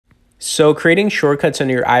So creating shortcuts on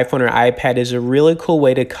your iPhone or iPad is a really cool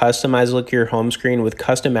way to customize the look of your home screen with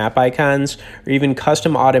custom app icons or even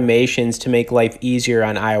custom automations to make life easier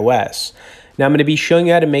on iOS. Now I'm going to be showing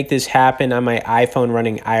you how to make this happen on my iPhone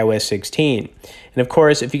running iOS 16. And of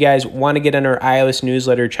course, if you guys want to get on our iOS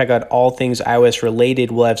newsletter, check out all things iOS related,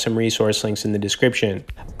 we'll have some resource links in the description.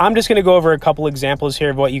 I'm just going to go over a couple examples here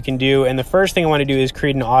of what you can do. And the first thing I want to do is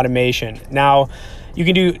create an automation. Now, you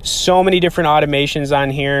can do so many different automations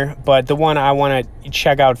on here, but the one I want to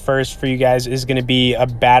check out first for you guys is going to be a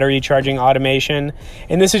battery charging automation.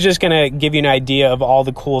 And this is just going to give you an idea of all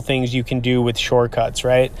the cool things you can do with shortcuts,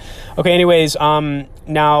 right? Okay, anyways,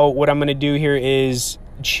 now what I'm going to do here is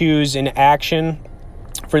choose an action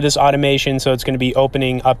for this automation. So it's going to be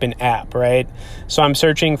opening up an app, right? So I'm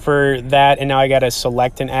searching for that, and now I got to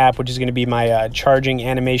select an app, which is going to be my charging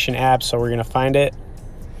animation app. So we're going to find it.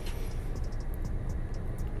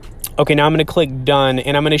 Okay, now I'm going to click done,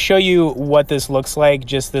 and I'm going to show you what this looks like,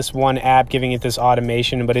 just this one app giving it this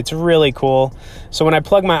automation, but it's really cool. So when I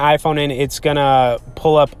plug my iPhone in, it's going to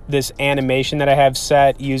pull up this animation that I have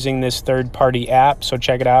set using this third-party app, so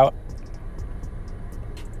check it out.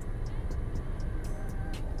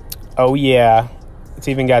 Oh yeah, it's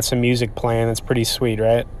even got some music playing. That's pretty sweet,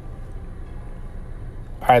 right?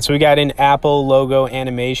 All right, so we got an Apple logo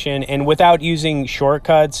animation, and without using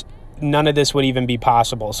shortcuts, none of this would even be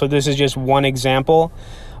possible. So this is just one example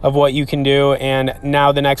of what you can do. And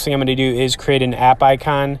now the next thing I'm going to do is create an app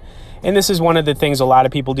icon. And this is one of the things a lot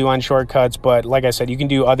of people do on shortcuts. But like I said, you can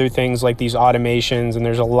do other things like these automations, and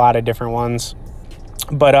there's a lot of different ones.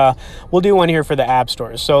 But we'll do one here for the App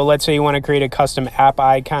Store. So let's say you want to create a custom app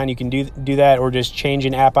icon. You can do that, or just change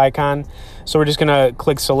an app icon. So we're just going to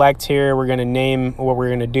click select here. We're going to name what we're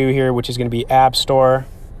going to do here, which is going to be App Store.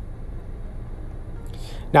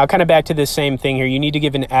 Now, kind of back to the same thing here. You need to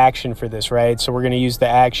give an action for this, right? So we're going to use the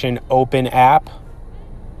action open app.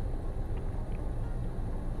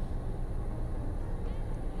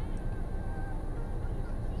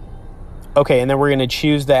 Okay, and then we're going to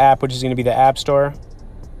choose the app, which is going to be the App Store.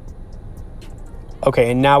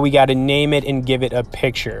 Okay, and now we got to name it and give it a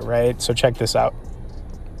picture, right? So check this out.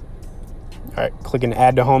 All right, click and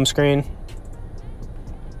add to home screen.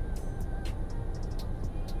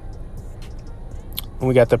 And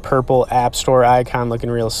we got the purple App Store icon looking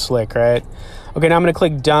real slick, right? Okay, now I'm going to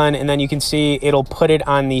click done, and then you can see it'll put it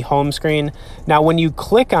on the home screen. Now, when you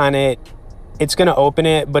click on it, it's going to open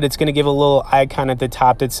it, but it's going to give a little icon at the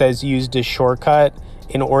top that says use the shortcut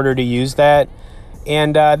in order to use that.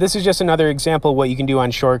 And this is just another example of what you can do on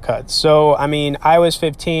shortcuts. So, I mean, iOS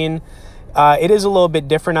 15, it is a little bit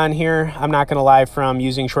different on here. I'm not going to lie, from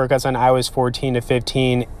using shortcuts on iOS 14 to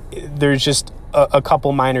 15. There's just a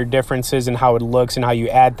couple minor differences in how it looks and how you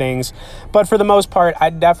add things. But for the most part, I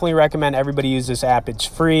definitely recommend everybody use this app. It's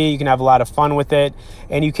free. You can have a lot of fun with it,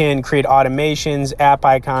 and you can create automations, app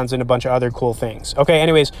icons, and a bunch of other cool things. Okay,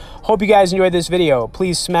 anyways, hope you guys enjoyed this video.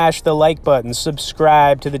 Please smash the like button,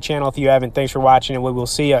 subscribe to the channel if you haven't. Thanks for watching, and we will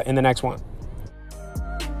see you in the next one.